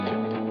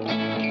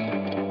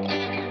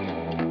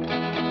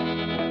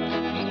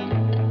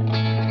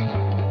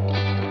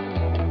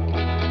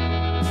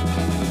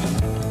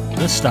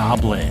The Star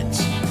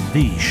Blades,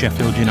 the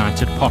Sheffield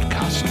United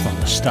podcast from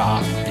the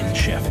Star in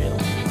Sheffield.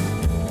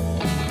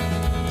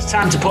 It's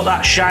time to put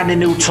that shiny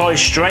new toy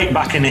straight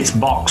back in its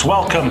box.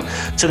 Welcome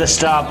to the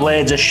Star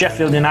Blades, as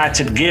Sheffield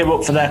United gear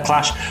up for their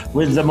clash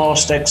with the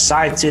most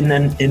exciting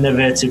and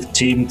innovative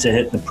team to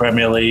hit the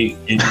Premier League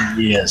in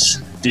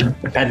years.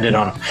 Depending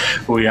on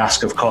who you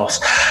ask, of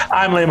course.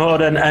 I'm Liam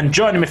Hoden, and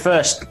joining me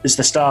first is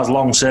the Star's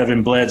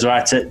long-serving Blades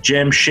writer,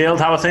 James Shield.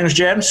 How are things,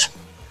 James?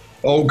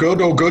 All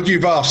good, all good.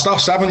 You've asked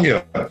us, haven't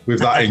you, with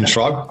that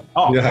intro?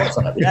 Oh,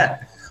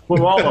 yeah.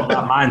 We're all of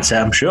that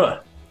mindset, I'm sure.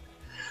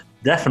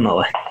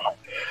 Definitely.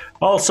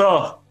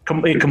 Also,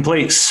 it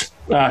completes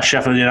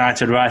Sheffield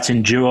United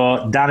writing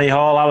duo, Danny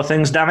Hall. How are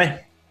things, Danny?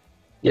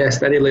 Yes,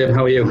 steady, Liam.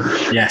 How are you?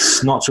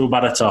 Yes, not too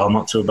bad at all.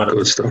 Not too bad at all.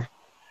 Good stuff.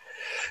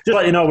 Just to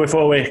let you know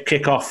before we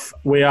kick off,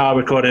 we are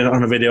recording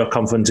on a video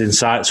conferencing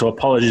site, so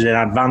apologies in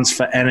advance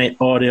for any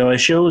audio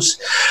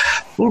issues.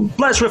 Well,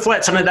 let's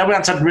reflect on it. We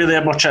haven't had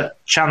really much a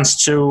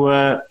chance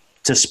to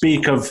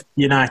speak of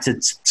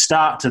United's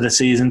start to the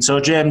season. So,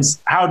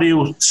 James, how do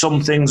you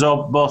sum things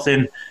up, both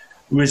in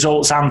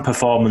results and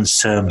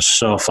performance terms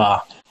so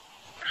far?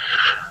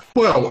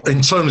 Well,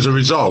 in terms of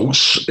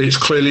results, it's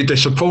clearly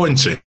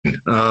disappointing.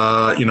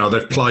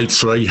 They've played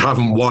three,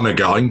 haven't won a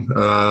game.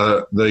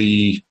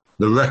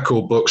 The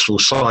record books will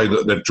say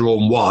that they've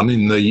drawn one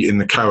in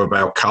the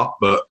Carabao Cup,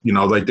 but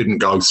they didn't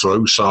go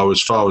through. So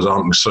as far as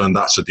I'm concerned,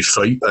 that's a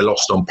defeat. They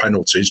lost on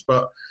penalties,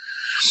 but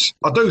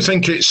I do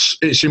think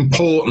it's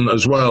important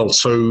as well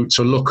to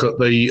look at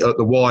the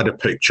wider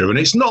picture, and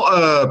it's not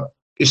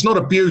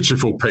a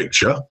beautiful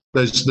picture.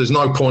 There's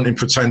no point in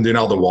pretending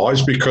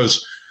otherwise,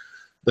 because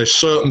there's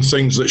certain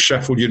things that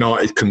Sheffield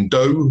United can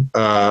do.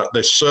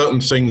 There's certain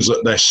things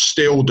that they're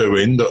still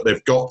doing that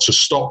they've got to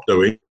stop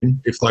doing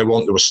if they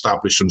want to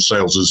establish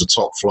themselves as a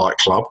top-flight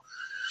club.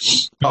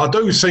 But I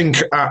do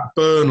think at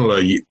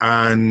Burnley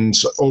and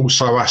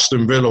also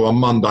Aston Villa on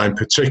Monday in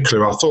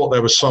particular, I thought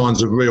there were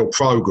signs of real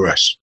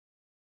progress.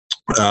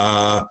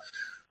 I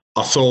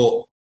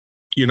thought,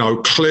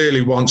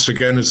 clearly once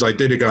again, as they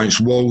did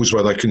against Wolves,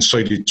 where they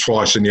conceded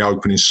twice in the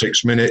opening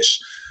 6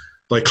 minutes,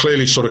 they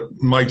clearly sort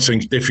of made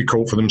things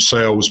difficult for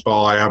themselves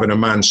by having a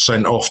man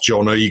sent off,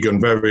 John Egan,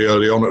 very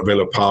early on at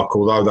Villa Park,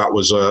 although that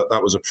was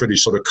a pretty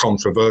sort of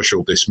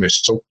controversial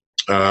dismissal.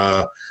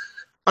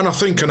 And I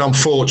think an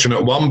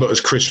unfortunate one, but as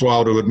Chris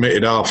Wilder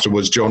admitted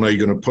afterwards, John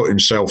Egan had put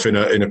himself in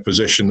a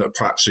position that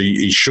perhaps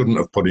he shouldn't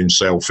have put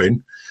himself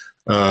in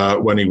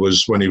when he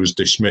was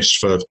dismissed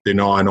for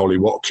denying Ollie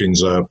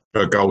Watkins a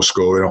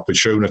goal-scoring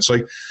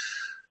opportunity.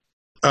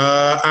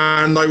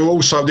 And they were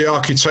also the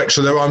architects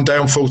of their own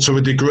downfall to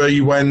a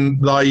degree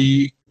when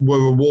they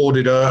were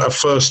awarded a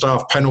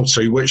first-half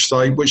penalty, which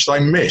they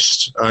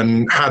missed.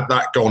 And had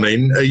that gone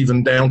in,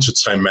 even down to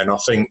 10 men, I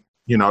think,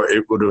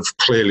 it would have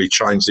clearly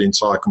changed the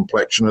entire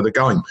complexion of the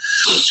game.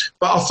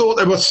 But I thought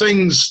there were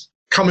things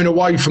coming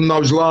away from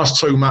those last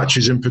two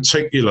matches in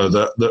particular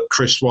that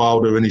Chris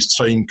Wilder and his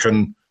team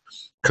can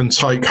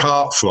take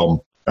heart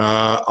from.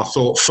 I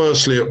thought,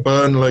 firstly, at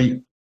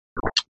Burnley,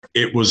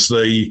 it was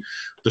the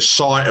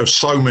sight of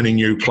so many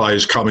new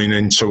players coming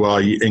into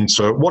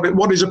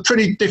what is a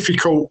pretty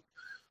difficult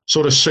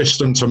sort of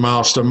system to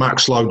master.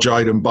 Max Lowe,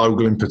 Jayden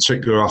Bogle in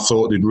particular, I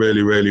thought did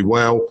really, really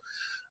well.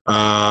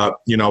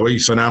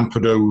 Ethan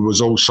Ampadu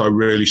was also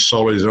really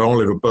solid, and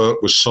Oliver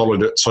Burke was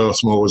solid at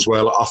Turf Moor as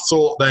well. I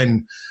thought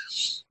then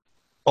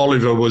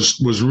Oliver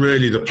was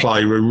really the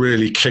player who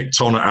really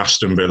kicked on at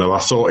Aston Villa. I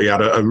thought he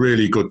had a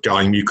really good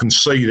game. You can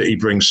see that he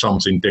brings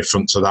something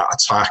different to that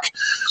attack.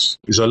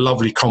 It's a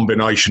lovely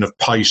combination of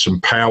pace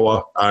and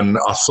power, and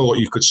I thought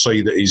you could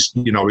see that he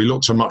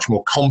looked a much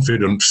more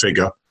confident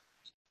figure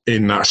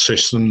in that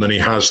system than he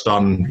has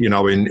done,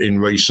 in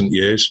recent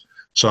years.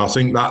 So I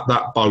think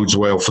that bodes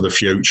well for the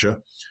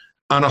future.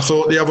 And I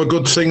thought the other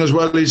good thing as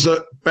well is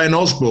that Ben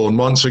Osborne,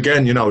 once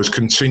again, is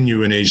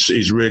continuing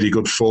his really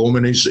good form,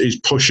 and he's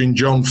pushing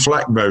John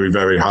Fleck very,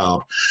 very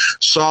hard.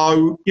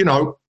 So,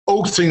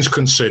 all things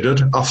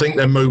considered, I think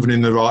they're moving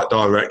in the right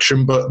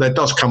direction, but there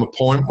does come a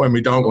point when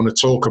we don't want to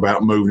talk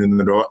about moving in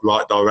the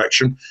right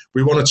direction.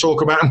 We want to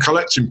talk about them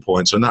collecting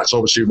points, and that's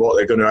obviously what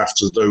they're going to have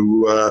to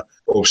do,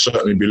 or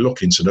certainly be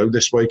looking to do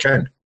this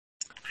weekend.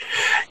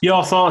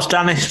 Your thoughts,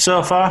 Danny,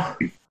 so far?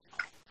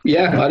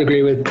 Yeah, I'd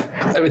agree with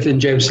everything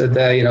James said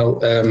there.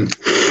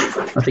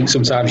 I think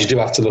sometimes you do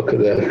have to look at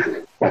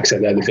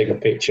the bigger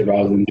picture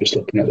rather than just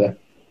looking at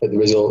the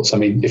results. I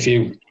mean, if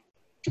you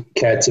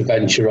cared to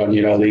venture on,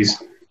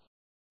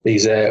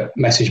 these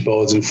message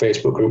boards and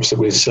Facebook groups that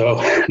we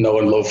so know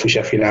and love for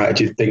Sheffield United,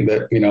 you'd think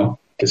that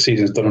the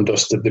season's done and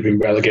dusted, they've been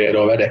relegated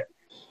already.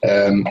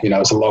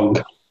 It's a long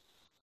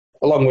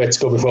way to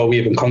go before we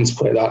even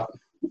contemplate that.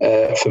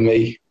 For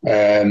me,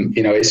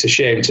 it's a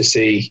shame to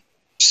see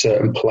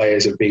certain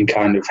players have been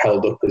kind of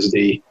held up as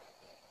the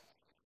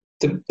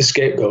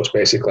scapegoats,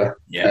 basically.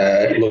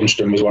 Yeah.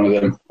 Lundstram was one of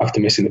them after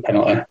missing the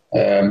penalty.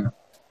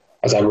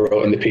 As I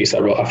wrote in the piece I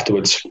wrote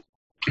afterwards,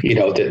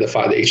 the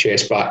fact that he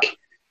chased back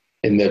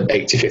in the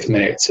 85th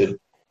minute to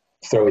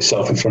throw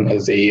himself in front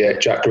of the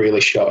Jack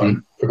Grealish shot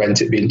and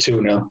prevent it being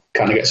 2-0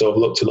 kind of gets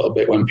overlooked a little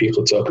bit when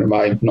people are talking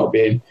about him not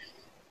being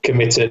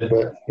committed.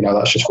 But,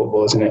 that's just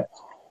football, isn't it?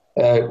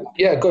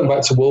 Going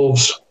back to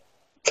Wolves,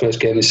 first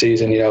game of the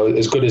season,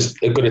 as good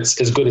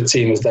a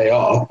team as they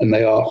are, and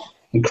they are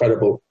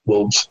incredible,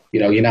 Wolves.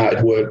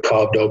 United weren't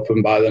carved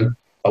open by them.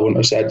 I wouldn't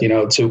have said,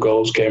 2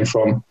 goals came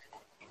from,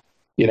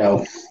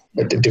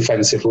 a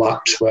defensive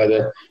lapse where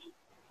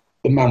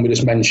the man we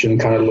just mentioned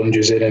kind of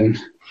lunges in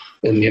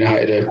and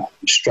United are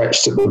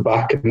stretched at the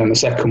back. And then the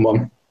second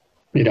one,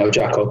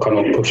 Jack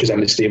O'Connell pushes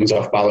Emmett Stevens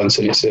off balance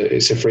and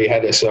it's a free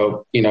header.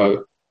 So,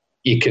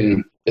 you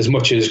can, as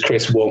much as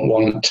Chris won't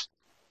want,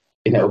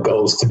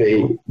 goals to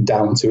be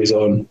down to his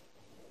own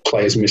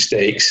players'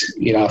 mistakes,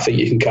 I think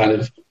you can kind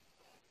of,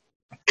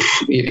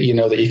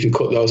 that you can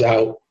cut those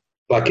out.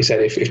 Like you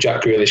said, if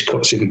Jack Grealish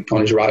cuts in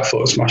on his right foot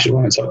and smashes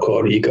one in the top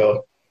corner, you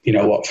go,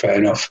 fair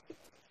enough.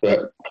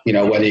 But,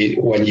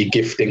 when you're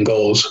gifting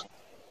goals,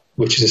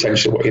 which is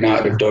essentially what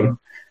United have done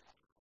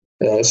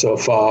so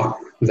far,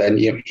 then,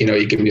 you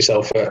give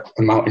yourself a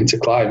mountain to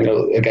climb.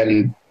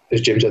 Again,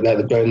 as Jim said there,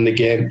 the Burnley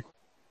game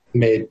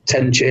made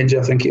 10 changes,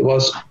 I think it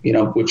was.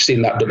 We've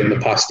seen that done in the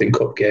past in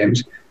cup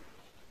games.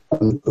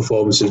 And the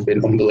performance has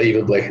been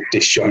unbelievably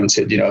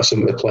disjointed.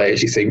 Some of the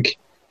players, you think,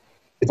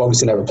 they've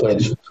obviously never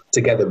played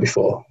together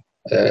before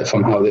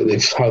from how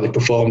they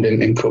performed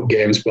in cup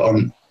games. But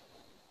on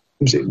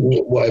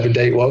whatever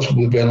day it was,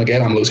 the Burnley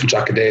game, I'm losing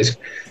track of days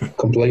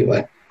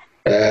completely.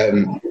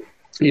 You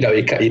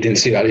didn't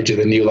see that, did you?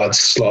 The new lads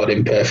slotted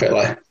in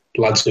perfectly.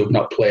 Lads who have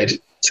not played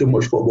too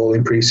much football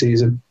in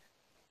pre-season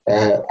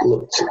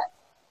looked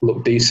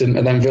decent.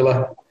 And then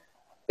Villa,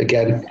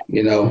 again,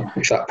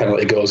 if that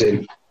penalty goes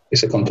in,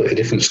 it's a completely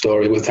different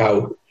story with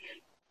how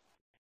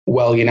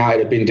well United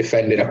have been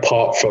defending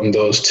apart from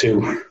those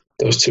two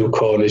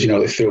corners.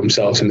 They threw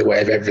themselves in the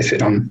way of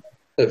everything on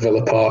at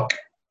Villa Park,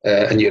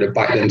 and you'd have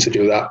backed them to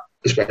do that,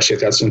 especially if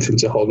they had something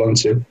to hold on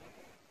to.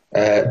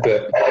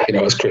 But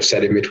as Chris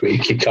said in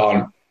midweek, you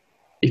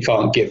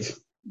can't give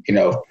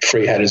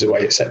free headers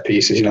away at set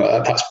pieces.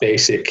 That's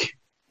basic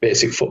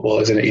football,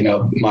 isn't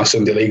it? My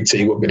Sunday league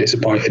team would be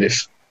disappointed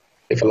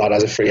if a lad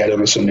has a free header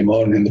on a Sunday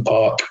morning in the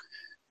park.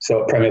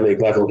 So at Premier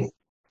League level,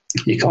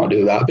 you can't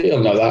do that. But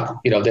you'll know that.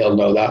 They'll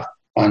know that,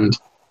 and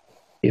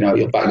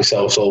you'll back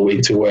yourselves all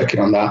week to working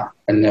on that,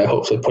 and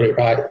hopefully put it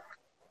right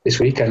this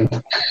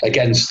weekend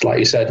against, like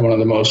you said, one of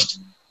the most.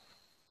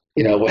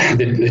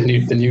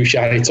 The new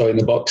shiny toy in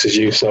the box, as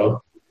you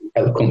so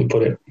eloquently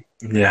put it.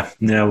 Yeah,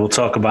 we'll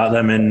talk about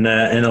them in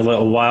a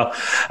little while.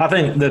 I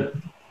think the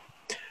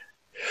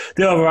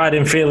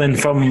overriding feeling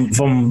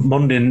from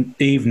Monday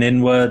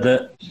evening were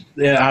that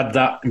had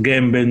that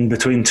game been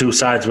between two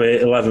sides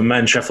with 11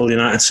 men, Sheffield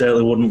United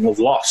certainly wouldn't have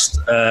lost.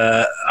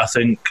 I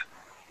think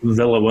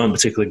Villa weren't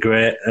particularly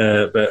great,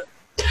 but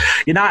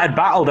United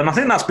battled, and I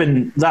think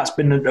that's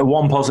been a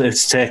one positive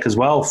to take as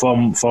well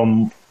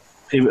from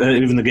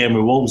even the game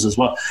with Wolves as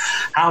well.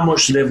 How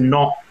much they've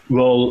not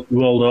rolled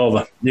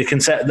over. You can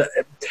say that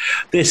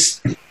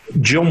this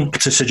jump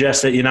to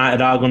suggest that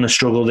United are going to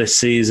struggle this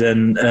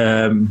season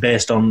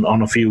based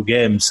on a few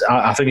games.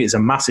 I think it's a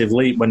massive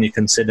leap when you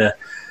consider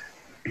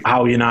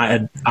how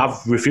United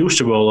have refused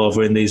to roll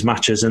over in these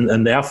matches,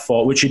 and they have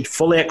fought, which you'd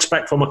fully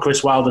expect from a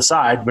Chris Wilder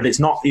side, but it's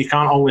not. You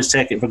can't always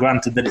take it for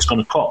granted that it's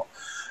going to cut.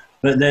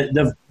 But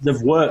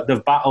they've worked,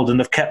 they've battled, and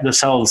they've kept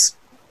themselves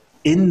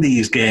in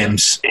these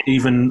games,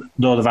 even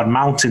though they've had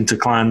mountain to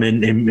climb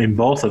in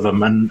both of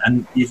them,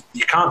 and you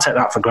can't take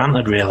that for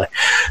granted, really,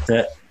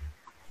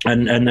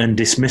 and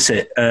dismiss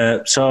it.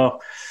 So,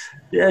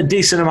 a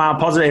decent amount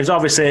of positives.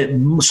 Obviously,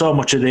 so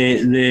much of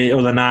the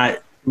other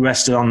night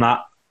rested on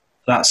that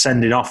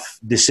sending off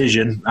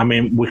decision. I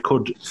mean, we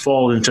could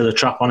fall into the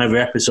trap on every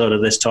episode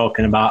of this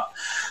talking about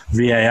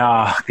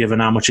VAR, given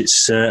how much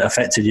it's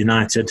affected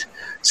United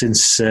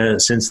since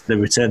the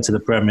return to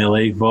the Premier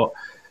League, but.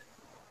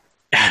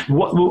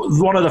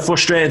 One of the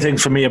frustrating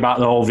things for me about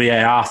the whole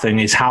VAR thing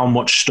is how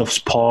much stuff's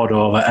poured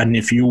over, and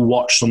if you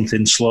watch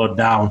something slowed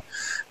down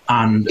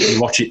and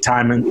you watch it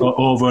time and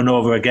over and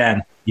over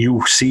again,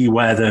 you see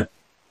where the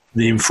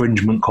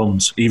infringement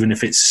comes, even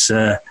if it's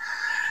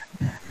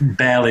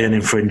barely an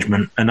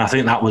infringement. And I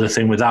think that was the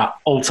thing with that.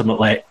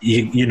 Ultimately,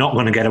 you're not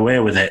going to get away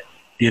with it,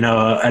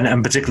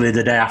 and particularly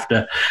the day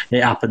after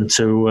it happened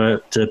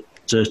to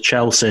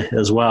Chelsea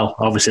as well.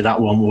 Obviously, that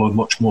one was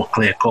much more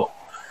clear cut.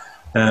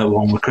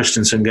 One with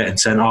Christensen getting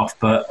sent off,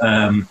 but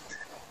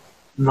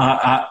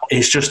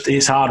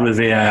it's hard with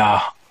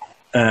VAR,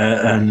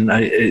 and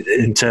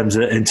in terms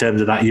of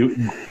that,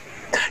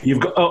 you've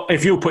got,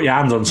 if you put your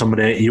hands on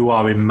somebody, you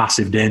are in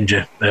massive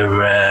danger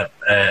of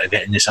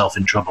getting yourself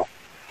in trouble.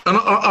 And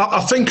I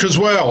think as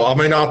well. I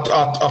mean,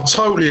 I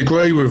totally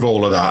agree with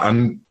all of that.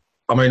 And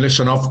I mean,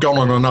 listen, I've gone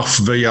on enough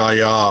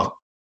VAR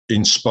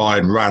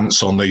inspired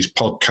rants on these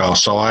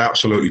podcasts, so I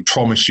absolutely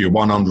promise you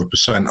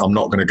 100% I'm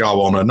not going to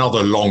go on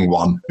another long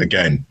one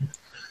again.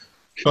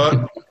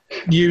 But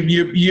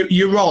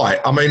you're right.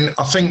 I mean,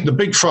 I think the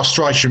big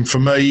frustration for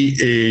me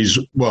is,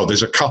 well,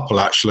 there's a couple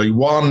actually.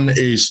 One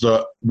is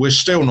that we're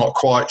still not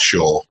quite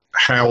sure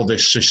how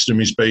this system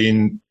is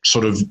being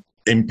sort of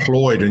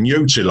employed and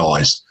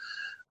utilised.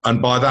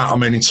 And by that, I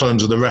mean in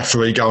terms of the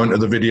referee going to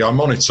the video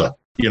monitor,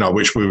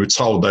 which we were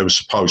told they were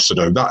supposed to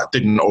do. That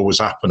didn't always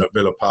happen at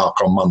Villa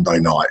Park on Monday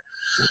night.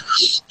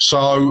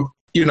 So,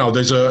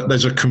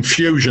 there's a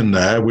confusion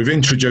there. We've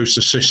introduced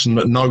a system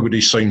that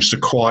nobody seems to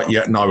quite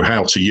yet know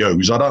how to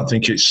use. I don't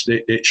think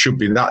it should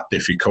be that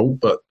difficult,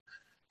 but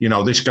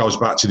this goes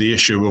back to the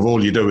issue of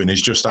all you're doing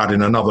is just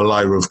adding another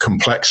layer of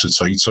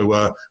complexity to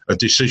a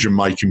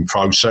decision-making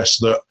process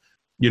that,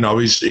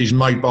 is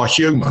made by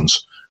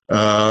humans.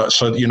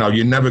 So,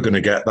 you're never going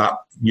to get that,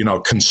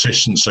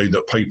 consistency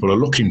that people are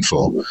looking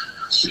for.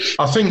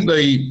 I think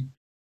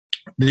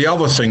the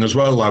other thing as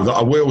well, though, that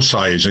I will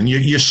say is, and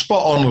you're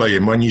spot on,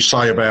 Liam, when you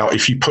say about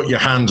if you put your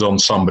hands on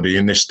somebody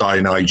in this day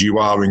and age, you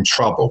are in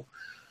trouble.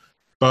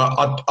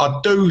 But I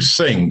do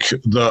think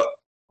that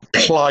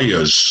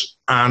players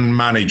and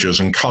managers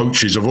and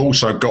coaches have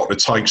also got to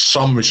take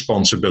some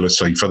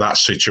responsibility for that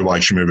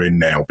situation we're in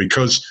now,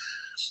 because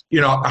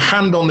a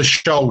hand on the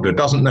shoulder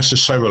doesn't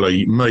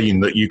necessarily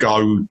mean that you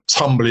go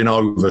tumbling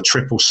over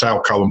triple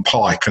Salco and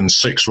Pike and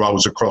 6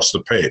 rows across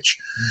the pitch.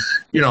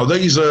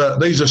 These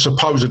are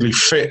supposedly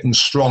fit and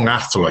strong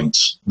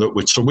athletes that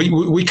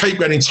we keep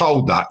getting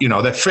told that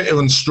they're fitter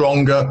and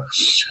stronger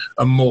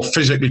and more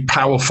physically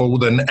powerful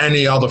than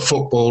any other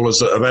footballers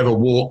that have ever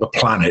walked the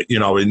planet.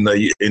 In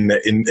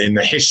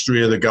the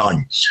history of the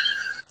game.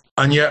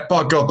 And yet,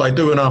 by God, they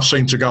do enough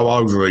seem to go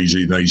over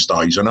easy these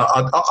days. And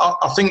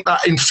I think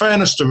that, in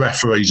fairness to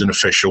referees and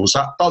officials,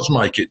 that does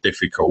make it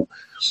difficult.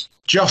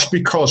 Just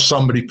because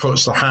somebody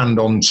puts the hand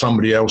on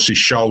somebody else's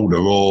shoulder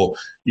or,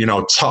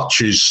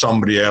 touches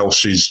somebody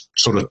else's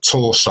sort of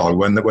torso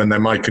when they're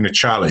making a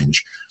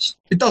challenge,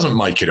 it doesn't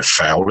make it a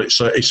foul.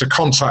 It's a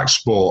contact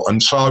sport.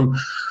 And so,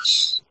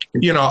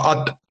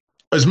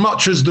 as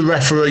much as the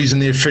referees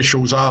and the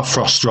officials are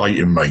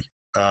frustrating me,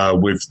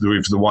 with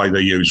the way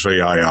they use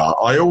VAR,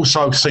 I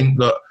also think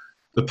that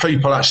the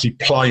people actually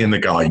playing the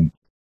game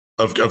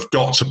have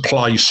got to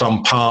play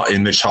some part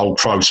in this whole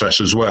process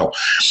as well.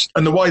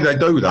 And the way they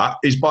do that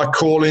is by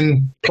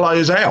calling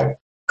players out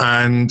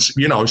and,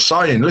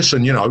 saying,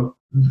 listen,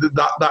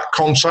 that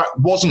contact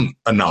wasn't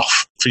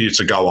enough for you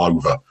to go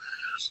over.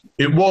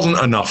 It wasn't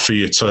enough for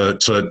you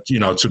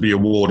to be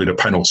awarded a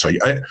penalty.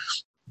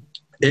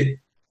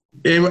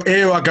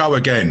 Here I go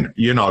again,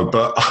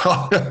 but...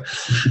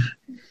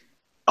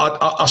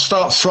 I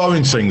start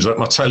throwing things at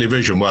my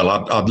television. Well,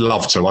 I'd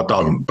love to. I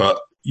don't. But,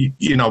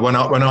 when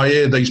I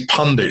hear these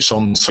pundits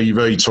on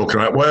TV talking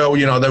about, well,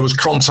 there was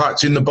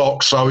contact in the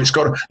box, so it's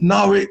got to...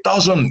 No, it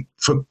doesn't,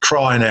 for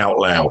crying out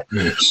loud.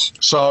 Yeah.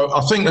 So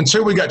I think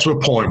until we get to a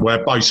point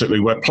where players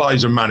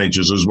and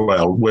managers as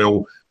well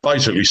will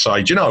basically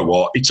say, do you know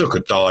what? He took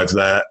a dive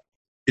there.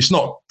 It's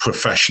not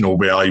professional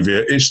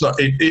behaviour. It's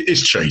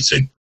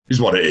cheating. Is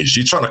what it is.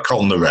 You're trying to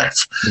con the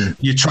ref. Mm.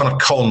 You're trying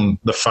to con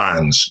the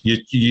fans.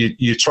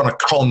 You're trying to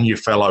con your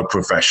fellow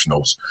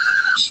professionals.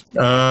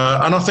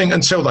 And I think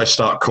until they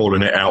start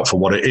calling it out for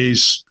what it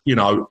is,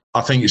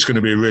 I think it's going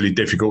to be a really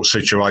difficult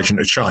situation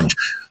to change.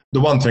 The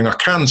one thing I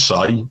can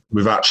say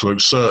with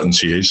absolute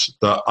certainty is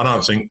that I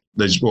don't think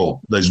there's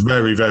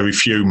very, very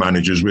few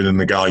managers within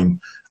the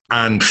game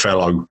and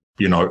fellow,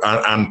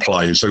 and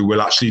players who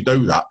will actually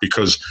do that,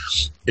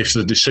 because if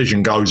the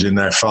decision goes in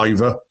their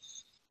favour,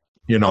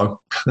 they're not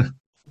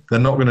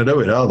going to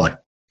do it, are they?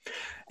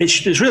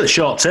 It's really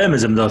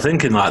short-termism, though,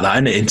 thinking like that,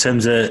 isn't it? In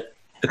terms of,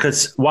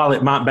 because while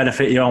it might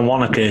benefit you on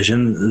one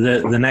occasion,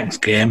 the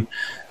next game,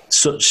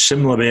 such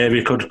similar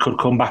behaviour could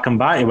come back and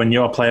bite you when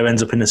your player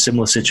ends up in a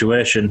similar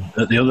situation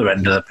at the other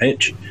end of the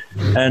pitch,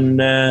 and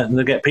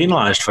they get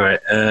penalised for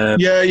it.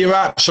 Yeah, you're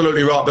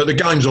absolutely right. But the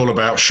game's all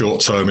about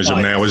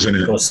short-termism now, isn't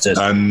it? Busted.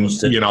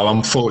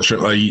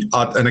 Unfortunately,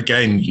 and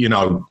again,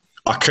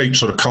 I keep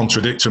sort of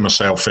contradicting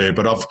myself here,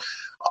 but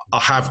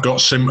I have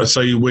got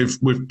sympathy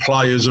with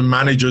players and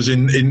managers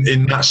in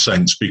that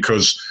sense,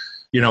 because,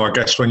 I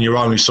guess when you're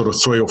only sort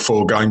of 3 or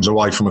 4 games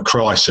away from a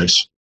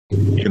crisis,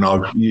 you're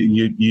not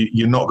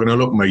going to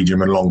look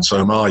medium and long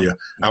term, are you?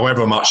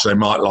 However much they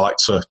might like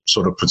to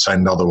sort of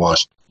pretend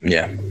otherwise.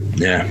 Yeah.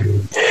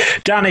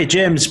 Danny,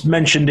 James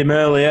mentioned him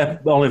earlier,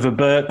 Oliver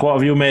Burke. What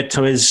have you made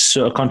to his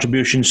sort of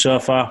contribution so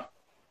far?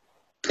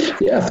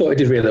 Yeah, I thought he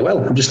did really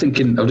well. I'm just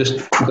going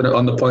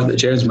on the point that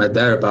James made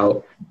there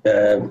about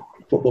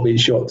football being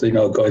short,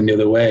 going the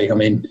other way. I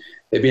mean,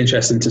 it'd be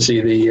interesting to see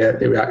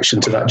the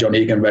reaction to that John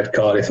Egan red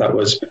card if that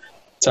was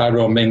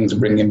Tyrone Mings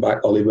bringing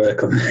back Ollie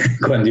Burke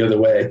going the other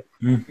way.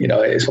 Mm.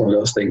 It's one of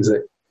those things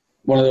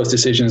one of those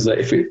decisions that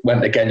if it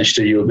went against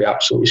you, you would be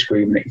absolutely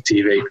screaming at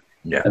your TV.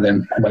 Yeah. And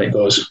then when it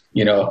goes,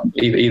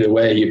 either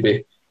way, you'd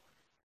be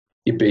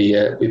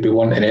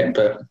wanting it.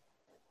 But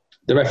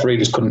the referee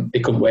just couldn't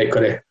wait,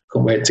 could he?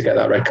 Couldn't wait to get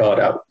that red card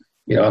out.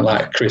 And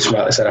like Chris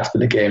rightly said after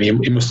the game,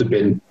 he must have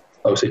been,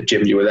 obviously,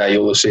 Jim, you were there,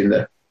 you'll have seen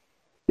the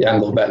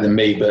angle better than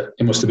me, but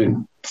it must have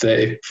been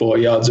 30,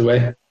 40 yards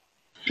away.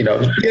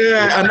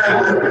 Yeah, and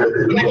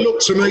it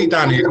looked to me,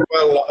 Danny,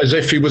 well, as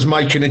if he was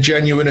making a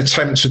genuine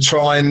attempt to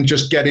try and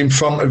just get in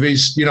front of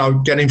his, his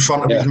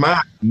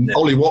man. Yeah.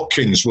 Ollie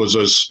Watkins was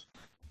as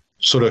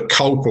sort of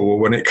culpable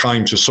when it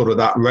came to sort of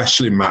that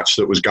wrestling match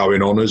that was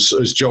going on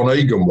as John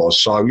Egan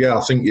was. So yeah,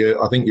 I think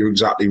you're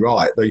exactly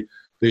right. The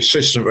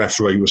assistant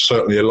referee was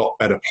certainly a lot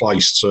better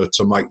placed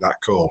to make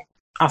that call.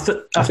 I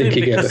think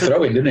he gave the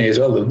throw in, didn't he, as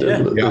well?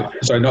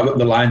 Sorry, not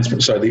the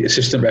linesman. Sorry, the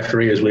assistant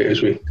referee, as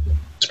we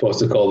supposed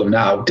to call them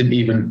now, didn't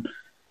even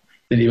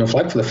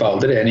flag for the foul,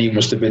 did it? And he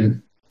must have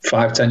been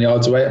 5-10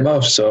 yards away at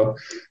most. So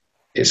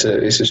it's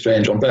a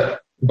strange one.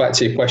 But back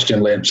to your question,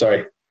 Liam.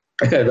 Sorry,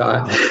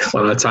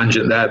 on a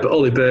tangent there. But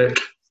Ollie Burke,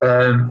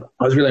 I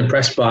was really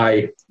impressed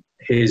by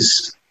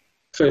his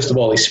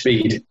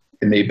speed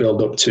in the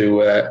build up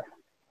to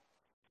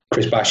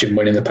Chris Basham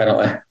winning the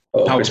penalty.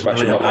 Chris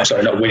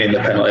Basham, not winning the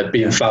penalty,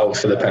 being fouled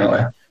for the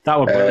penalty. That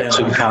would be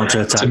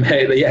counter-attack. To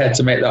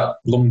make that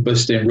lung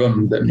busting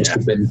run that must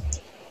have been,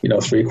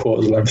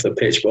 3/4 length of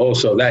the pitch, but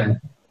also then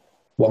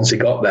once he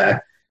got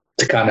there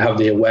to kind of have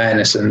the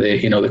awareness and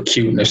the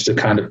cuteness to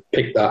kind of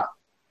pick that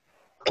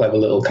clever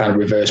little kind of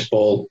reverse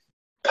ball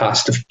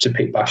pass to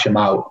pick Basham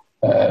out.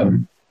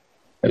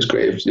 It was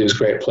great. It was a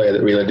great player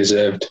that really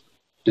deserved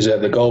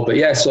the goal. But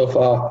yeah, so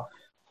far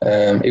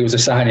it was a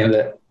signing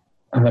that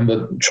I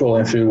remember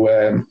trolling through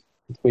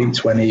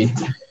tweets when he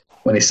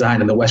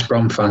signed, and the West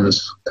Brom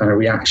fans' kind of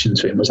reaction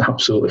to him was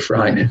absolutely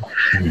frightening.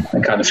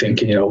 And kind of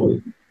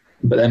thinking,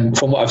 but then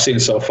from what I've seen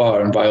so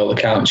far, and by all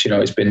accounts,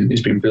 it's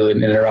been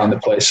brilliant in and around the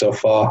place so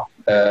far.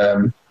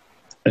 And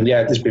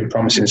yeah, there's been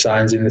promising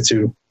signs in the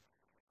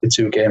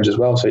two games as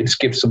well. So it just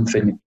gives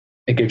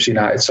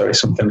United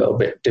something a little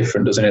bit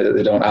different, doesn't it? That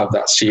they don't have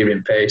that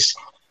searing pace.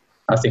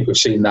 I think we've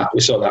seen that.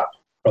 We saw that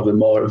probably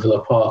more at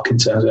Villa Park in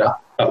terms of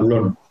that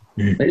run.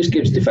 It just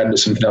gives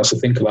defenders something else to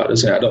think about,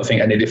 doesn't it? I don't think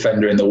any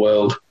defender in the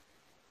world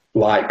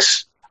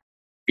likes,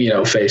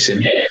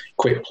 facing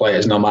quick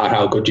players, no matter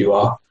how good you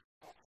are.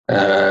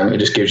 It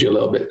just gives you a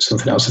little bit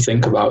something else to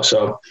think about.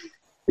 So,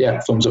 yeah,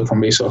 thumbs up from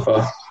me so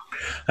far.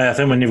 I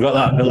think when you've got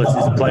that ability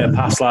to play a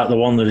pass like the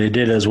one that he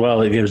did as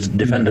well, it gives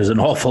defenders an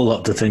awful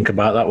lot to think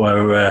about. That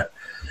were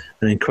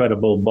an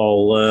incredible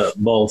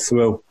ball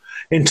through.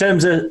 In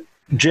terms of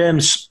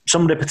James,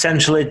 somebody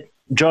potentially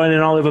joining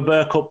Oliver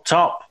Burke up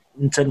top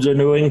in terms of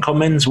new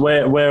incomings,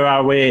 where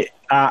are we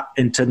at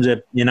in terms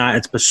of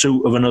United's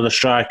pursuit of another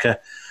striker,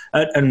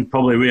 and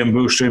probably Ryan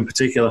Brewster in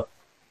particular?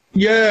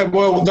 Yeah,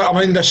 well,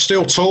 they're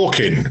still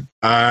talking,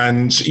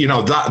 and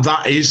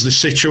that is the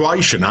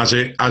situation as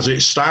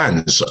it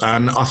stands.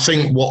 And I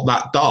think what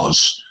that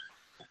does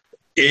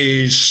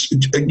is,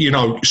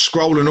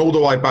 scrolling all the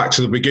way back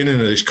to the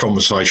beginning of this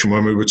conversation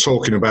when we were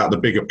talking about the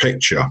bigger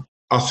picture,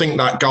 I think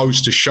that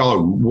goes to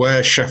show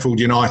where Sheffield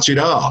United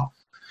are,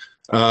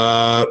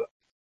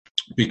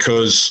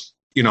 because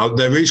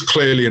there is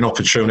clearly an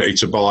opportunity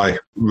to buy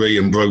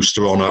Ryan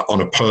Brewster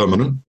on a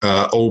permanent,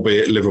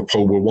 albeit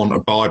Liverpool will want a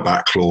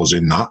buyback clause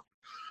in that.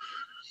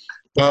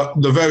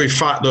 But the very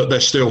fact that they're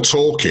still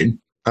talking,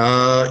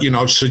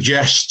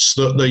 suggests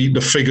that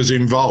the figures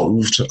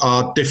involved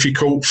are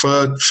difficult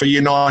for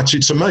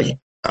United to meet.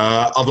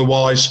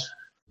 Otherwise,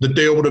 the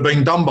deal would have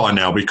been done by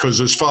now,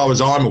 because as far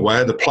as I'm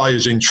aware, the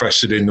player's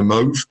interested in the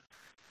move.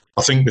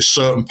 I think there's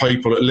certain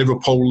people at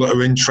Liverpool that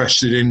are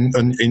interested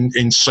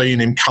in seeing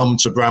him come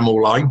to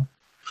Bramall Lane.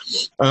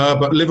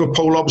 But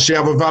Liverpool obviously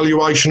have a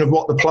valuation of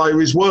what the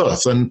player is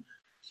worth. And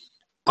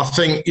I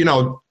think,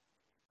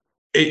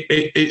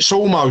 it's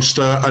almost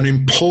an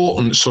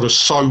important sort of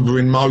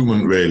sobering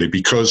moment, really,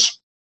 because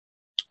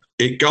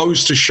it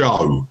goes to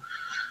show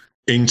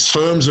in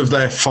terms of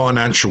their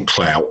financial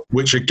clout,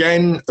 which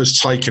again has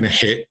taken a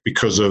hit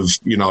because of,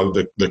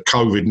 the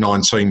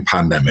COVID-19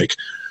 pandemic,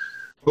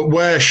 but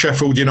where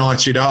Sheffield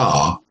United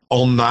are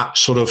on that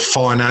sort of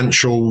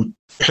financial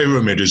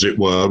pyramid, as it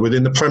were,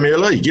 within the Premier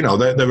League.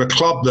 They're a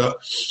club that,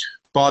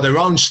 by their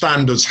own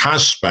standards,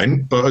 has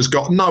spent, but has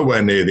got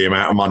nowhere near the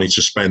amount of money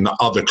to spend that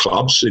other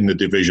clubs in the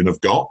division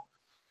have got.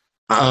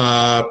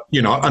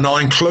 And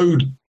I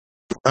include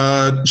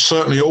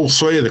certainly all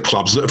three of the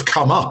clubs that have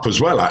come up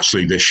as well,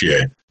 actually, this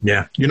year.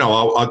 Yeah.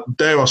 I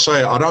dare I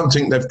say it, I don't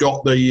think they've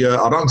got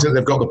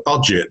the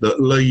budget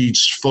that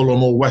Leeds,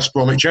 Fulham, or West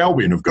Bromwich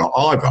Albion have got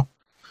either.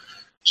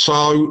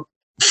 So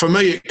for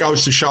me, it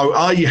goes to show,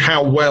 A,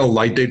 how well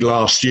they did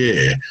last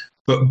year,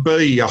 but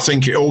B, I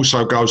think it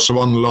also goes to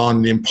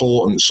underline the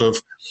importance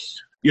of,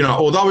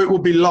 although it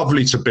would be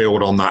lovely to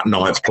build on that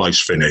 9th place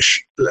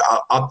finish,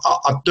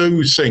 I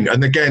do think,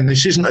 and again,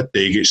 this isn't a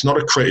dig, it's not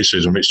a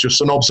criticism, it's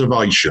just an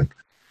observation.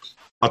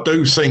 I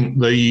do think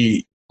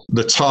the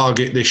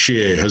target this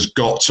year has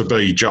got to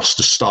be just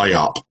to stay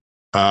up.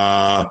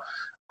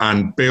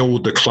 And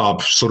build the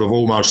club sort of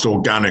almost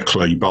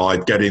organically by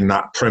getting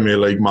that Premier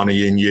League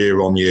money in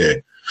year on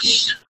year.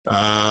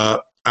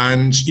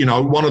 And,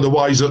 one of the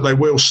ways that they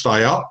will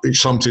stay up, it's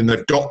something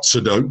they've got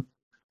to do,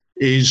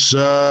 is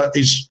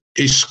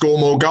score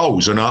more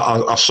goals. And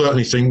I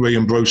certainly think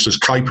Ryan Brewster's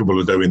capable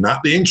of doing that.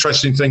 The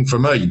interesting thing for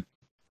me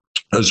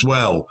as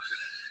well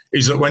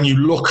is that when you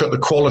look at the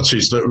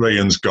qualities that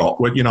Ryan's got,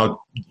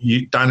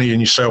 Danny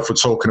and yourself were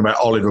talking about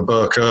Oliver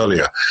Burke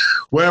earlier,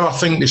 where I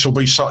think this will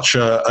be such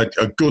a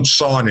good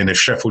signing if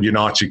Sheffield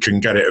United can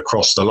get it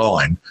across the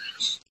line,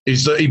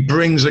 is that he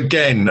brings,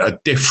 again, a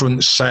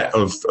different set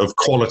of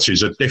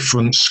qualities, a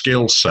different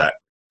skill set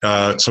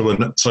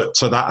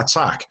to that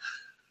attack.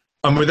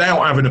 And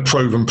without having a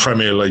proven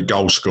Premier League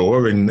goal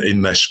scorer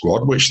in their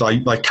squad, which they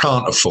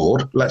can't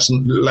afford, let's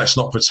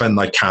not pretend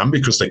they can,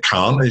 because they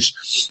can't.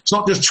 It's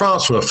not just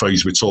transfer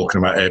fees we're talking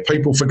about here.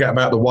 People forget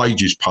about the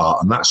wages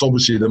part, and that's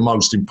obviously the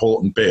most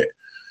important bit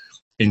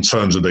in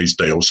terms of these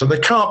deals. So they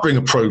can't bring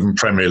a proven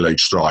Premier League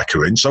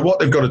striker in. So what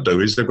they've got to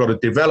do is they've got to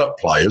develop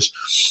players,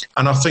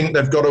 and I think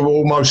they've got to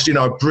almost,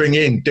 bring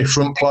in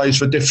different players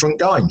for different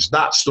games.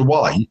 That's the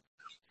way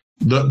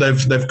that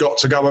they've got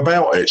to go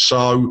about it.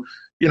 So,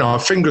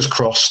 fingers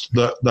crossed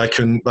that they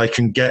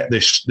can get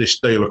this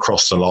deal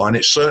across the line.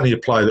 It's certainly a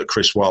player that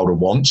Chris Wilder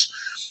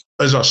wants.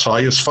 As I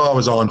say, as far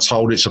as I'm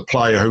told, it's a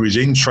player who is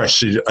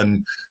interested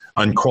and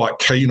quite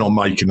keen on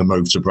making the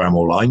move to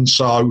Bramall Lane.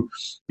 So,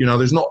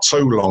 there's not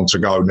too long to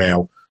go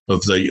now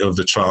of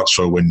the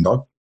transfer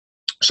window.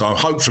 So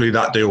hopefully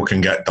that deal can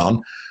get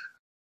done.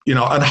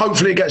 And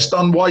hopefully it gets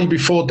done way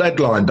before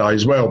deadline day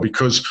as well,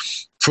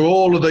 because for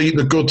all of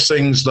the good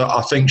things that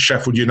I think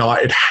Sheffield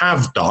United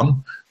have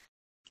done,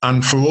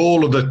 and for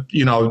all of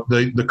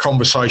the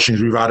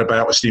conversations we've had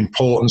about the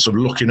importance of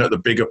looking at the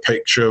bigger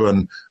picture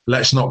and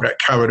let's not get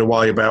carried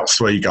away about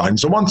 3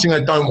 games. The one thing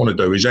they don't want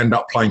to do is end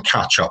up playing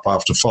catch up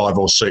after 5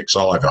 or 6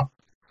 either,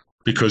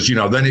 because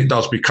then it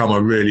does become a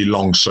really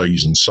long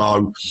season.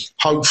 So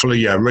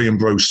hopefully, Ryan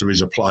Brewster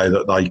is a player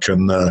that they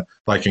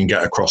can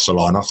get across the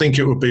line. I think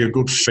it would be a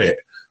good fit,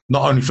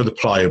 not only for the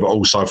player but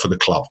also for the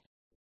club.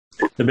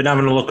 They've been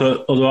having a look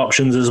at other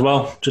options as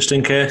well, just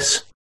in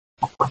case.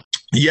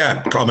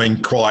 Yeah,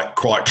 quite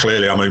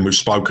clearly. We've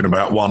spoken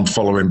about one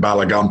following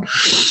Balogun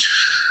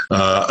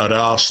at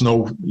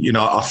Arsenal.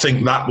 I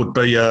think that would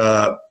be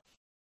a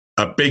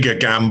bigger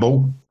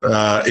gamble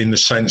in the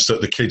sense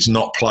that the kid's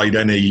not played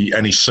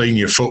any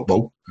senior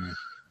football.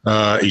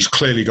 He's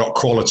clearly got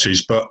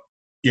qualities, but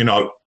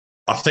I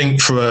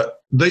think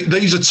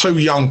these are 2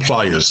 young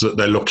players that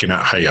they're looking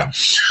at here.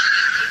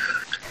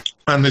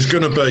 And there's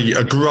going to be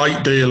a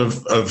great deal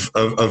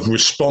of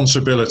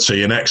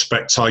responsibility and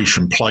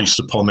expectation placed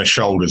upon their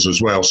shoulders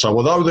as well. So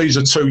although these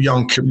are 2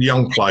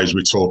 young players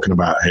we're talking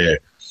about here,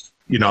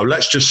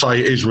 let's just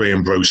say it is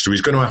Ryan Brewster,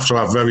 he's going to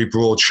have very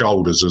broad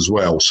shoulders as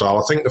well. So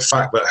I think the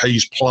fact that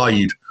he's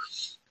played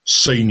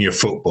senior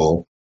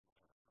football,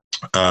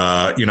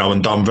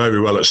 and done very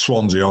well at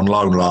Swansea on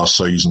loan last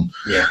season,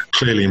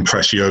 clearly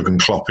impressed Jurgen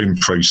Klopp in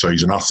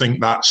pre-season. I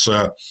think that's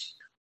a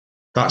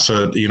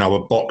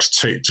box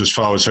ticked as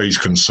far as he's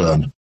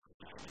concerned.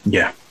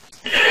 Yeah,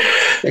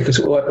 because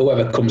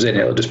whoever comes in,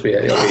 it'll be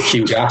a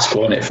huge ask,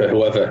 won't it, for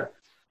whoever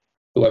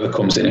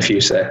comes in. If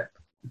you say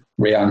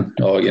Ryan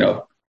or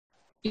the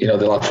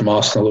lad from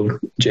Arsenal,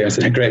 James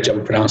did a great job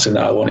of pronouncing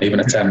that. I won't even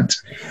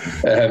attempt.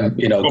 Go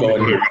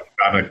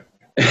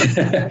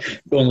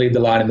and lead the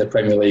line in the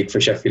Premier League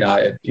for Sheffield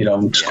United.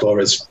 And score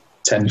us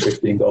 10,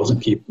 15 goals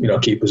and keep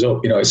us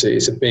up.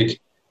 It's a big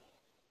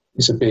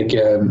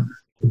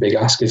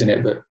ask, isn't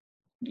it? But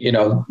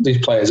these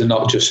players are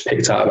not just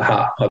picked out of a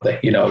hat, are they?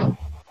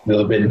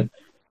 They've been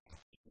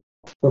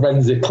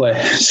forensically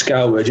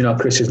scoured.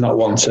 Chris is not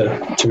one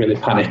to really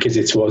panic, is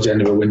he, towards the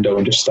end of a window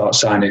and just start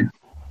signing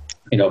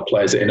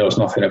players that he knows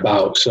nothing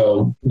about.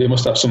 So they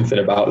must have something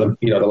about them.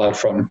 The lad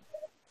from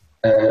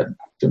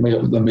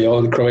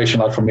the Croatian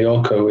lad from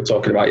Mallorca we were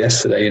talking about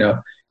yesterday,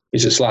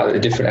 he's a slightly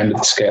different end of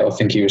the scale. I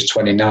think he was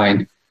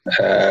 29,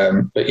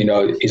 but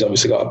he's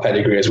obviously got a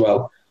pedigree as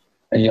well.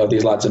 And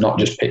these lads are not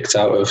just picked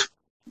out of,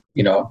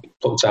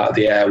 plucked out of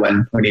the air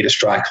when we need a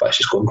striker. Let's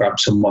just go and grab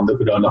someone that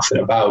we know nothing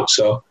about.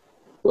 So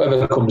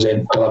whoever comes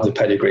in, they'll have the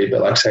pedigree.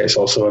 But like I say, it's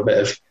also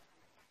a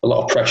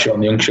lot of pressure on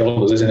the young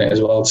shoulders, isn't it,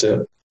 as well,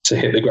 to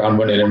hit the ground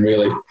running and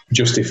really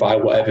justify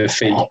whatever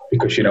fee,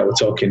 because we're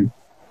talking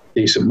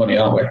decent money,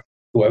 aren't we?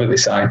 Whoever they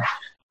sign,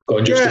 go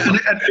and justify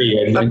the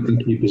fee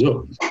and keep us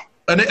up.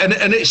 And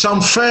it's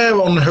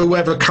unfair on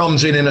whoever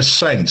comes in a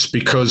sense,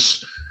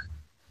 because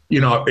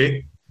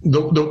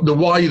the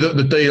way that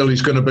the deal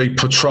is going to be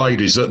portrayed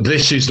is that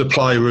this is the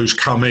player who's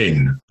come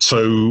in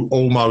to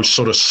almost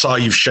sort of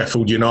save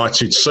Sheffield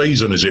United's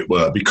season, as it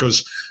were,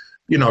 because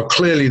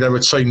clearly they're a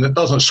team that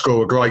doesn't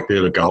score a great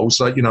deal of goals.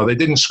 They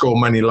didn't score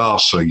many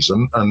last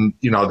season, and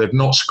they've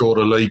not scored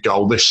a league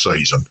goal this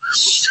season.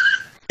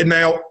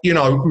 Now,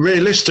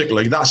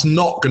 realistically, that's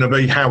not going to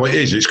be how it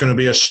is. It's going to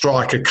be a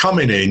striker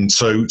coming in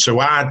to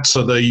add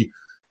to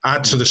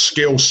the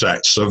skill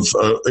sets of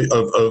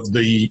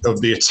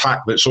the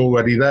attack that's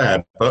already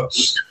there. But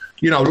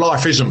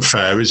life isn't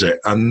fair, is it?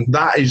 And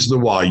that is the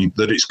way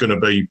that it's going to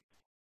be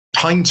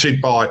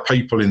painted by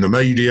people in the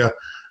media.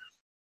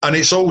 And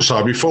it's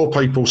also, before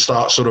people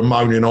start sort of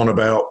moaning on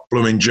about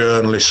blooming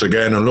journalists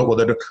again and look what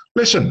they're doing,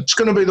 listen, it's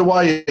going to be the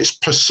way it's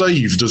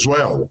perceived as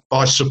well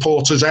by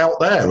supporters out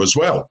there as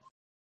well.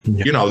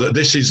 Yeah. You know, that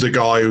this is the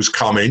guy who's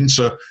come in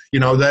to, you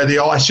know, they're the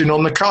icing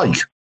on the cake.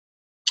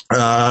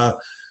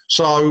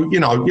 So, you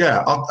know,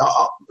 yeah,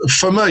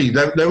 for me,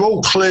 they've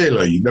all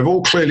clearly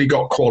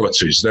got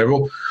qualities. They're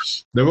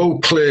all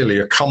clearly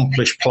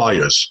accomplished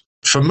players.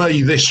 For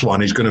me, this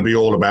one is going to be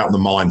all about the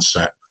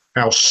mindset,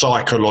 how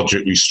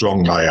psychologically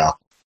strong they are.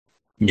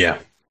 Yeah.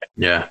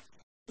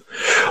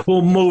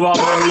 We'll move on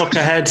and look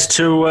ahead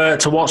to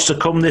what's to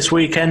come this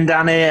weekend,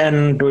 Danny,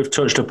 and we've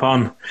touched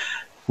upon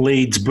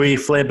Leeds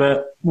briefly,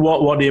 but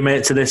what do you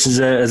make to this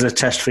as a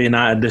test for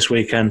United this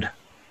weekend?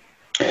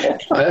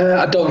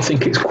 I don't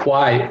think it's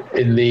quite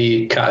in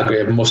the category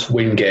of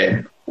must-win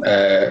game.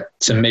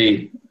 To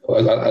me,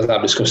 as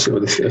I've discussed it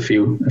with a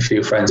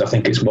few friends, I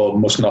think it's more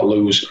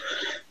must-not-lose,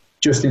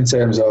 just in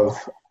terms of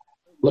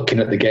looking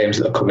at the games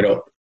that are coming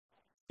up.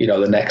 You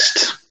know, the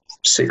next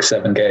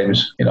 6-7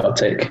 games. You know,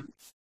 take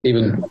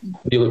even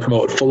newly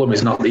promoted Fulham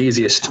is not the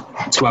easiest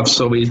to have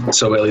so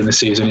early in the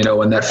season. You know,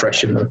 when they're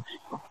fresh in the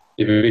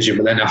division,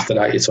 but then after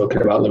that, you're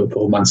talking about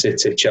Liverpool, Man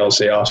City,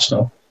 Chelsea,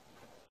 Arsenal.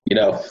 You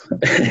know,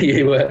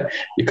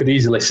 you could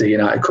easily see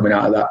United coming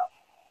out of that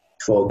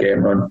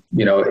 4-game run.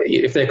 You know,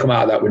 if they come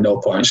out of that with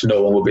no points,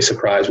 no one would be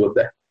surprised, would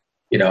they?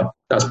 You know,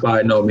 that's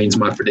by no means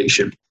my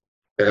prediction.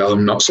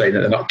 I'm not saying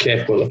that they're not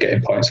capable of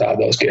getting points out of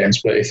those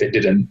games, but if they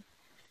didn't,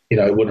 you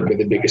know, it wouldn't be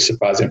the biggest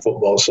surprise in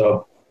football.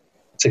 So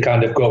to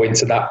kind of go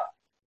into that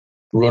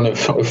run of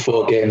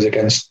 4 games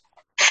against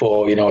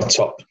 4, you know,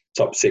 top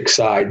 6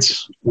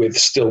 sides with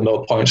still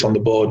no points on the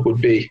board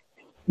would be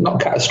not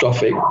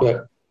catastrophic,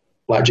 but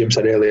like Jim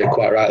said earlier,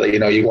 quite rightly, you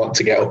know, you want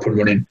to get up and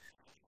running,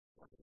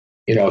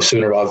 you know,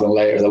 sooner rather than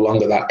later. The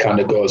longer that kind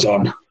of goes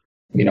on,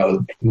 you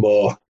know,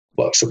 more,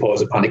 well,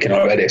 suppose are panicking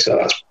already.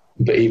 So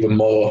but even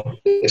more,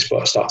 they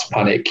start to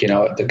panic, you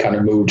know, the kind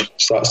of mood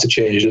starts to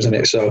change, doesn't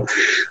it? So,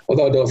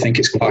 although I don't think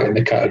it's quite in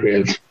the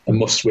category of a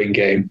must-win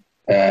game,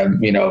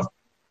 you know,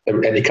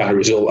 any kind of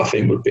result I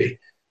think would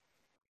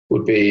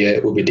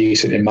be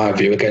decent in my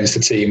view against a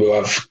team who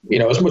have, you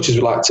know, as much as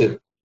we like to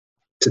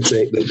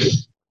take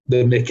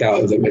the mick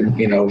out of them and,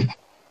 you know,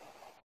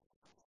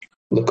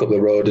 look up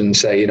the road and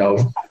say, you know,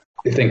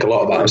 they think a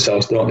lot about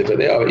themselves, don't they? But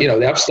they are, you know,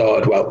 they have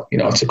started well, you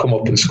know, to come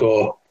up and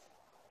score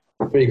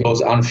 3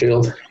 goals at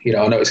Anfield. You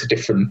know, I know it's a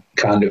different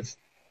kind of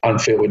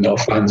Anfield with no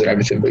fans and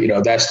everything, but, you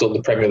know, they're still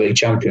the Premier League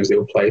champions they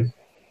were playing.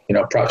 You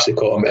know, perhaps they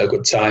caught them at a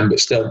good time, but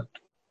still,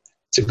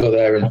 to go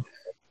there and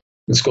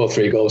score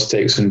 3 goals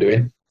takes some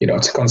doing. You know,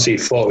 to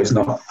concede 4 is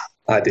not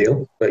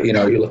ideal, but, you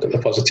know, you look at the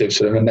positives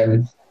for them, and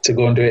then to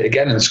go and do it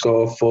again and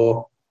score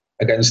 4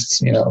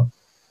 against, you know,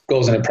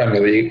 goals in the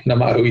Premier League, no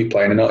matter who you're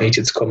playing, are not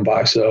easy to come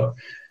by. So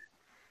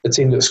the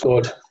team that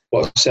scored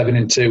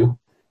 7-2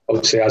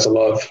 obviously has a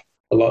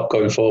lot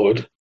going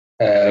forward.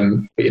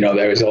 But, you know,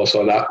 there is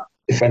also that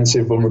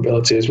defensive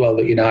vulnerability as well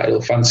that United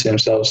will fancy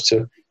themselves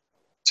to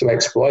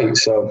exploit.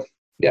 So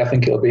yeah, I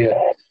think it'll be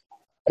a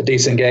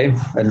decent game,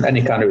 and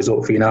any kind of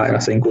result for United I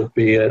think would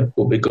be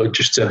good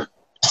just to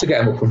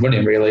get them up and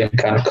running really, and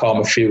kind of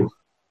calm a few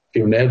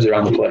nerves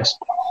around the place.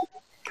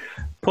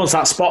 Puts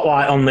that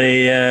spotlight on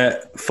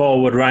the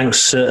forward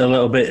ranks a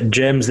little bit,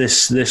 James,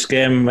 this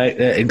game,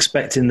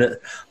 expecting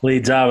that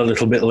Leeds are a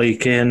little bit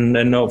leaky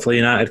and hopefully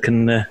United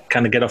can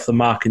kind of get off the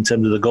mark in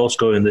terms of the goal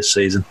scoring this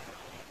season.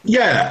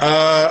 Yeah,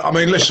 I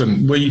mean,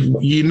 listen,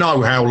 you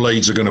know how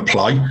Leeds are going to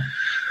play.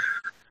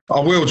 I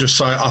will just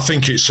say, I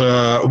think it's,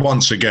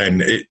 once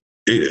again,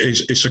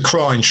 it's a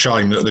crying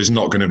shame that there's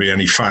not going to be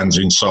any fans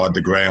inside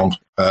the ground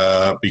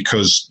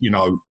because, you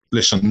know,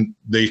 listen,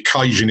 the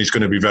occasion is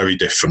going to be very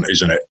different,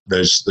 isn't it?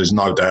 There's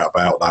no doubt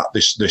about that.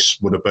 This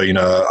would have been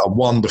a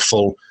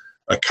wonderful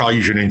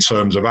occasion in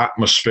terms of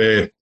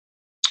atmosphere,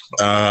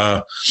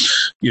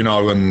 you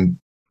know, and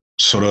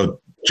sort of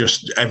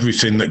just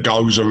everything that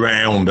goes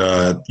around,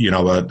 you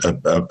know,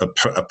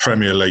 a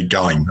Premier League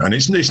game. And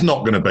it's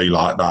not going to be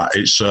like that.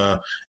 It's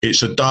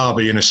a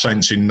derby in a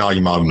sense in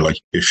name only,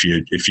 if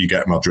you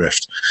get my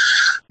drift.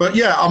 But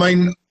yeah, I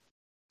mean,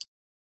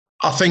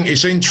 I think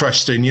it's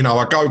interesting, you know,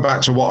 I go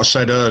back to what I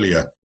said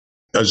earlier.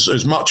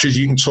 As much as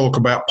you can talk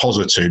about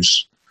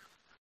positives,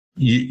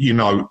 you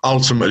know,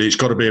 ultimately it's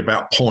got to be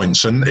about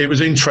points. And it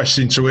was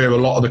interesting to hear a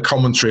lot of the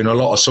commentary and a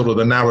lot of sort of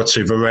the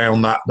narrative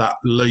around that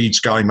Leeds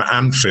game at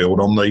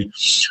Anfield on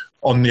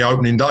the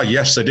opening day.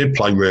 Yes, they did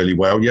play really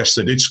well. Yes,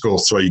 they did score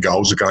 3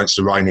 goals against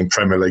the reigning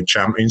Premier League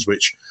champions,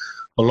 which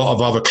a lot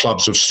of other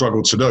clubs have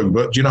struggled to do.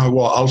 But you know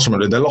what?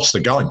 Ultimately, they lost the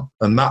game.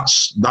 And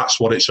that's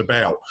what it's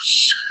about.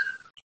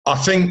 I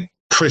think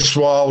Chris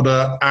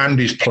Wilder and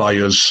his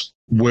players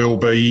will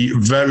be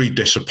very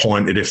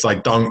disappointed if they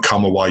don't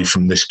come away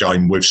from this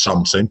game with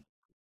something.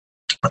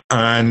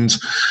 And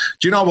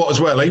do you know what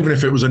as well, even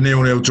if it was a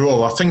 0-0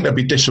 draw, I think they'd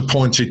be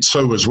disappointed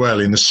too as well,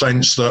 in the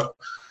sense that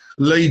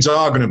Leeds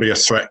are going to be a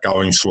threat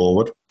going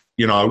forward.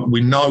 You know,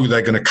 we know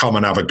they're going to come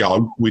and have a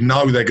go. We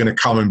know they're going to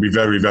come and be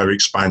very, very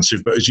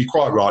expansive. But as you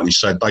quite rightly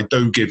said, they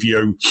do give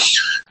you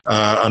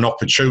an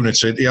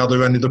opportunity at the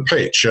other end of the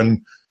pitch.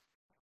 And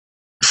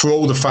for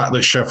all the fact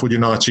that Sheffield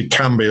United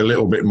can be a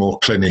little bit more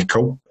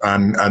clinical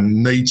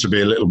and need to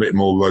be a little bit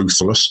more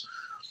ruthless,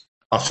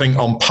 I think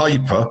on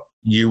paper,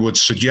 you would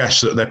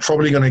suggest that they're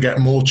probably going to get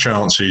more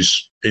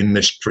chances in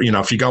this,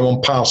 if you go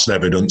on past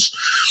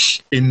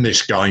evidence in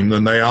this game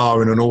than they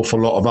are in an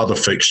awful lot of other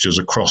fixtures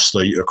across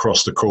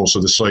the course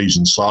of the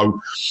season.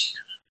 So,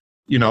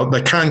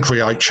 they can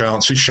create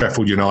chances,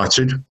 Sheffield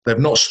United. They've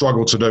not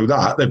struggled to do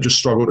that. They've just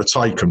struggled to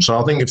take them. So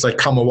I think if they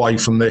come away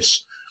from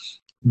this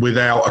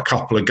without a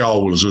couple of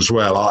goals as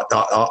well,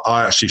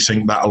 I actually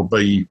think that'll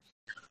be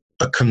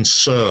a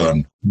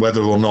concern,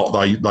 whether or not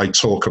they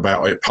talk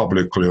about it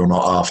publicly or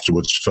not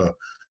afterwards for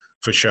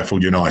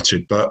Sheffield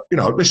United. But,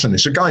 listen,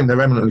 it's a game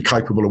they're eminently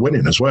capable of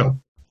winning as well.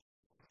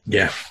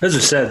 Yeah, as I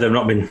said, they've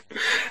not been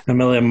a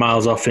million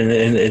miles off in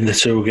the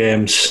two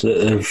games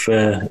that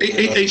have.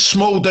 It's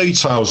small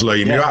details,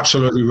 Liam. Yeah. You're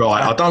absolutely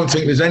right. I don't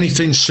think there's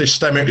anything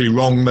systemically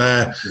wrong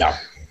there. No.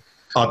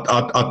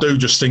 I do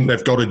just think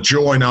they've got to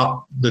join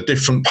up the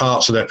different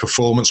parts of their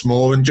performance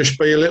more and just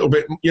be a little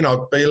bit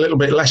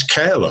less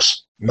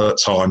careless at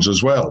times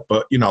as well.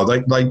 But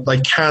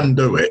they can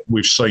do it.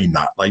 We've seen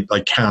that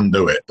they can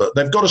do it, but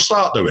they've got to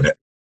start doing it.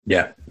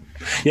 Yeah.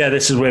 Yeah,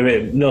 this is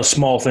where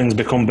small things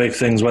become big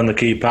things when they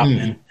keep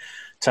happening.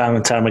 Time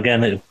and time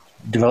again, it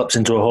develops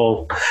into a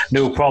whole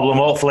new problem.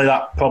 Hopefully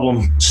that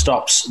problem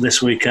stops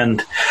this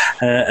weekend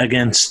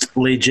against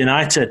Leeds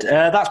United.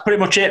 That's pretty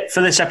much it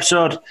for this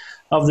episode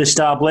of the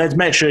Star Blades.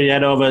 Make sure you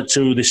head over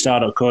to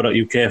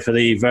thestar.co.uk for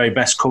the very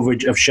best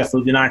coverage of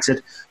Sheffield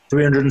United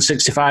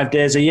 365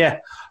 days a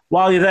year.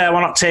 While you're there,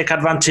 why not take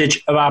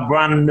advantage of our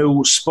brand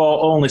new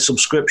sport-only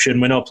subscription?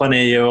 We know plenty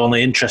of you are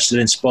only interested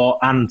in sport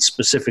and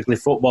specifically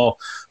football.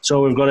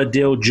 So we've got a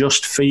deal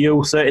just for you,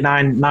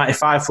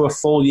 $39.95 for a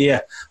full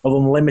year of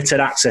unlimited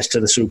access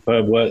to the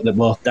superb work that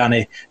both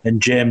Danny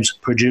and James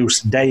produce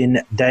day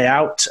in, day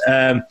out.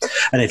 And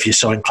if you're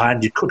so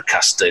inclined, you could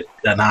cast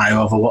an eye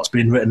over what's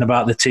been written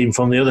about the team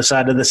from the other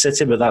side of the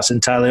city, but that's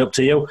entirely up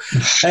to you.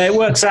 It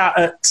works out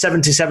at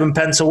 77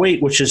 pence a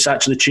week, which is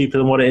actually cheaper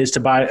than what it is to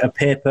buy a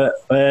paper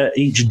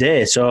each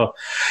day. So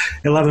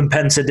 11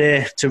 pence a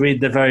day to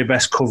read the very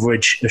best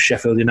coverage of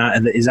Sheffield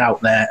United that is out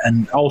there,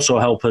 and also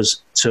help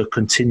us to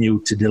continue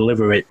to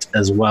deliver it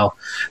as well.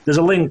 There's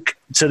a link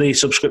to the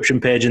subscription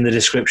page in the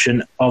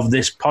description of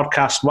this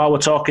podcast. While we're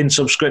talking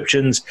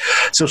subscriptions,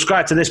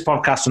 subscribe to this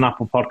podcast on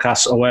Apple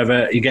Podcasts or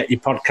wherever you get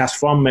your podcast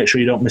from. Make sure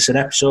you don't miss an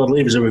episode.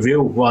 Leave us a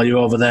review while you're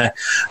over there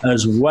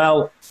as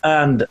well.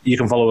 And you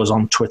can follow us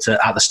on Twitter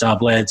at The Star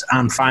Blades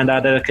and find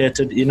our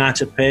dedicated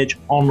United page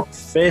on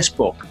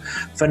Facebook.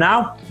 For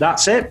now,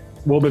 that's it.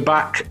 We'll be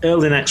back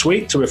early next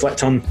week to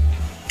reflect on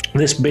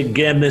this big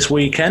game this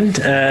weekend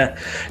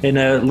in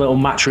a little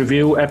match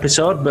review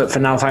episode. But for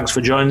now, thanks for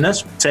joining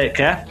us. Take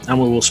care,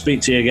 and we will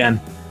speak to you again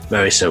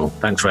very soon.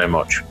 Thanks very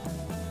much.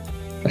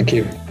 Thank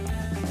you.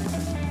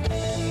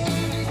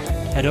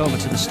 Head over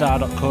to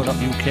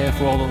thestar.co.uk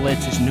for all the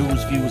latest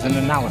news, views and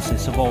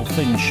analysis of all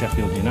things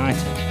Sheffield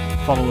United.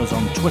 Follow us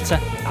on Twitter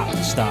at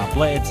The Star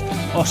Blades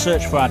or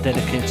search for our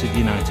dedicated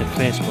United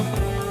Facebook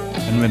group.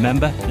 And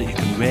remember that you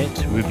can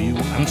rate, review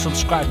and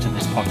subscribe to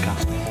this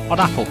podcast on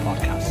Apple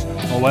Podcasts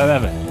or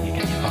wherever you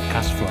get your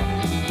podcasts from.